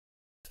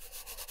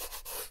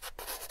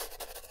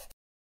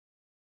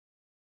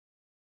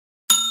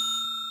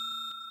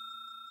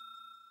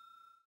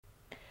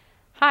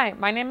Hi,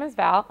 my name is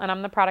Val, and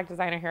I'm the product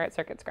designer here at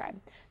Scribe.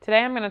 Today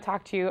I'm going to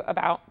talk to you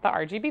about the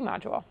RGB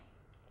module.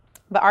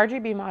 The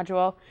RGB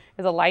module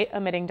is a light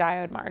emitting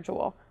diode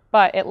module,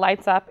 but it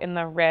lights up in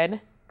the red,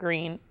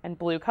 green, and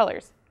blue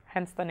colors,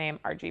 hence the name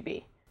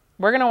RGB.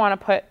 We're going to want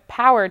to put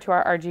power to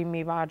our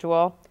RGB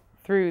module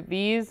through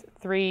these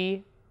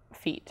 3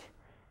 feet,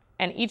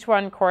 and each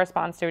one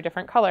corresponds to a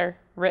different color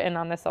written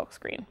on the silk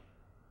screen.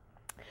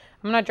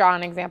 I'm going to draw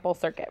an example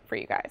circuit for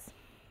you guys.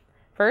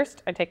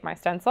 First, I take my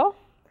stencil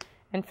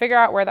and figure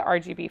out where the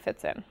RGB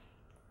fits in.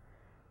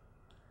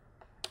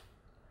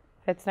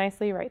 Fits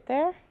nicely right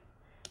there.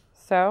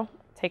 So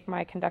take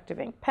my conductive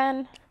ink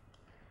pen,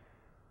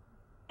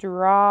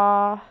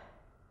 draw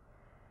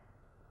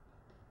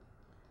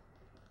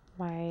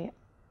my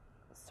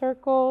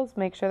circles,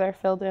 make sure they're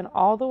filled in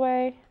all the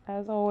way,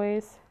 as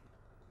always.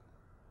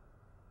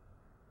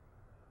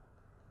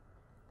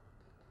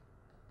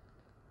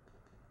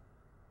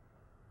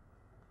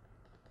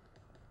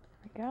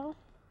 There we go.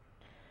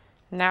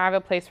 Now I have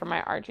a place for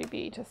my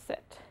RGB to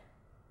sit,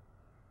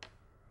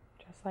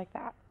 just like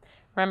that.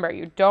 Remember,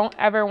 you don't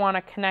ever want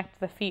to connect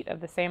the feet of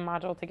the same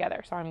module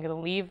together, so I'm going to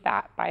leave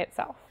that by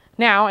itself.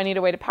 Now I need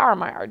a way to power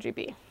my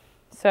RGB.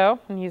 So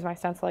I'm going to use my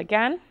stencil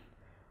again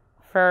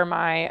for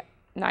my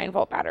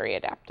 9-volt battery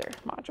adapter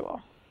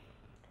module.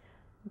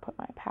 Put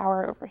my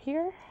power over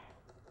here,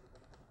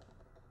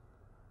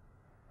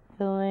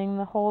 filling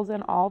the holes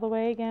in all the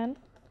way again.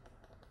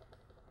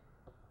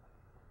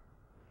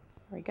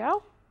 There we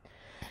go.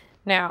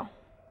 Now,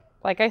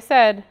 like I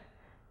said,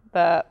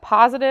 the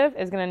positive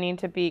is going to need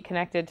to be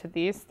connected to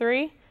these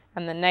 3,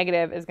 and the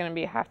negative is going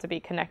to have to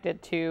be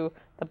connected to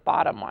the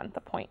bottom one,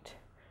 the point.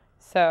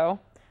 So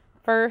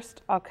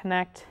first, I'll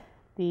connect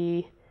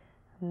the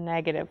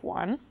negative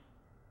one.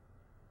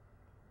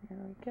 There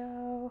we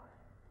go.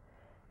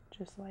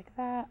 Just like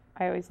that.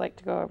 I always like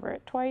to go over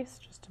it twice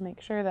just to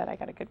make sure that I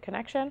got a good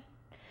connection.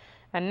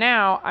 And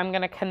now I'm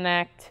going to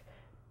connect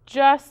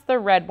just the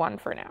red one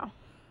for now.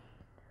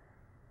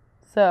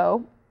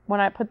 So when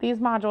I put these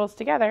modules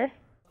together,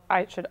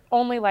 I should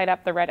only light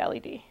up the red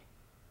LED.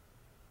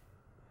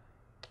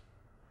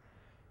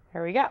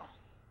 There we go.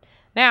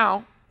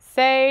 Now,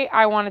 say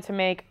I wanted to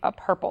make a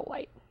purple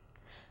light.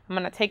 I'm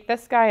going to take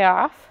this guy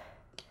off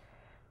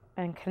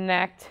and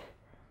connect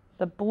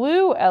the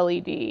blue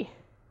LED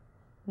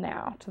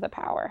now to the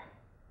power.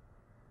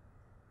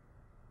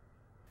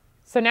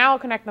 So now I'll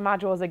connect the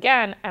modules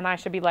again, and I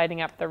should be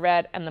lighting up the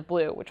red and the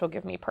blue, which will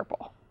give me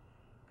purple.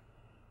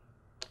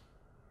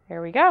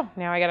 There we go.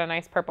 Now I got a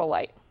nice purple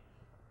light.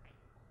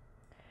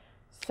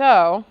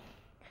 So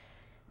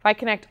if I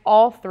connect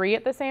all 3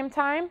 at the same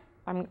time,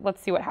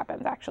 let's see what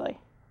happens actually.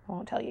 I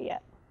won't tell you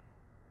yet.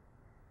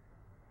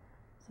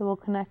 So we'll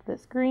connect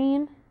this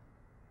green.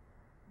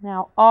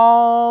 Now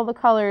all the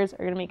colors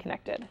are going to be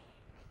connected.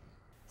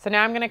 So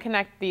now I'm going to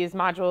connect these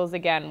modules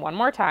again one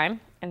more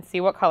time and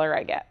see what color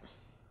I get.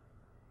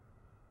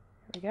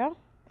 There we go.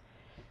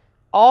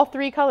 All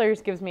 3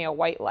 colors gives me a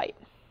white light.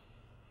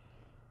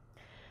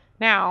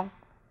 Now,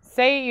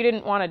 say you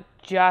didn't want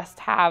to just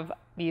have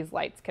these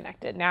lights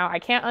connected. Now, I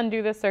can't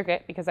undo this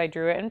circuit because I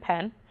drew it in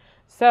pen.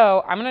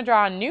 So I'm going to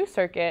draw a new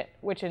circuit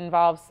which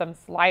involves some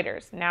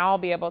sliders. Now I'll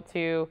be able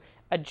to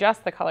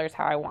adjust the colors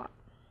how I want.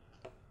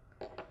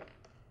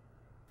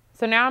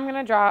 So now I'm going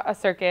to draw a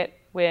circuit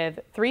with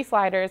 3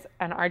 sliders,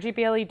 an RGB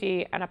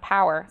LED, and a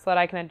power so that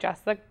I can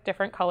adjust the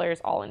different colors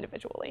all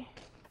individually.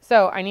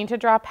 So I need to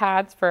draw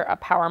pads for a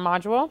power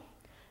module,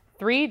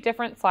 3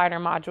 different slider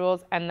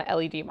modules, and the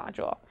LED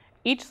module.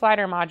 Each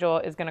slider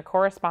module is going to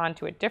correspond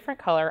to a different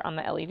color on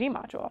the LED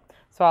module.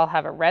 So I'll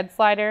have a red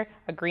slider,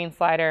 a green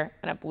slider,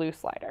 and a blue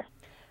slider.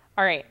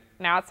 All right,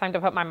 now it's time to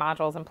put my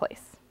modules in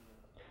place.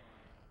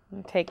 I'm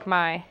going to take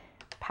my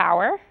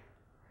power,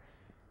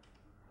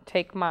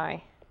 take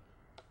my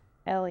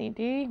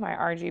LED, my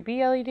RGB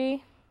LED,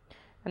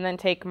 and then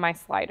take my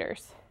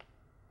sliders.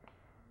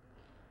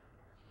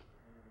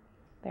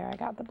 There, I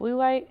got the blue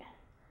light,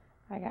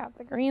 I got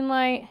the green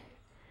light,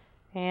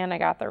 and I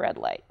got the red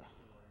light.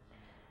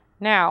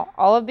 Now,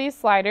 all of these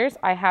sliders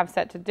I have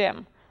set to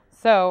dim,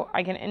 so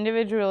I can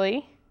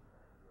individually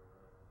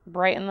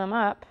brighten them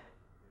up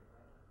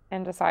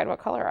and decide what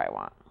color I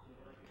want.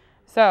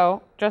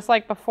 So, just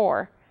like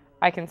before,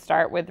 I can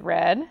start with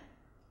red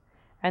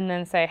and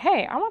then say,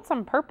 hey, I want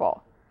some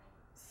purple.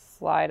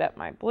 Slide up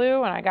my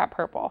blue and I got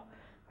purple.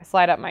 I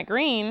slide up my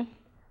green,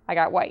 I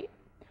got white.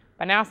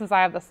 But now since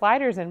I have the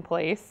sliders in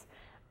place,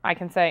 I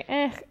can say,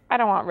 I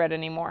don't want red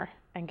anymore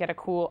and get a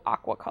cool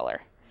aqua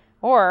color.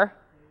 Or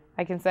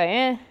I can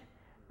say,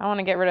 I want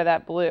to get rid of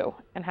that blue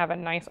and have a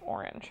nice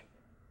orange.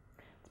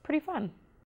 It's pretty fun.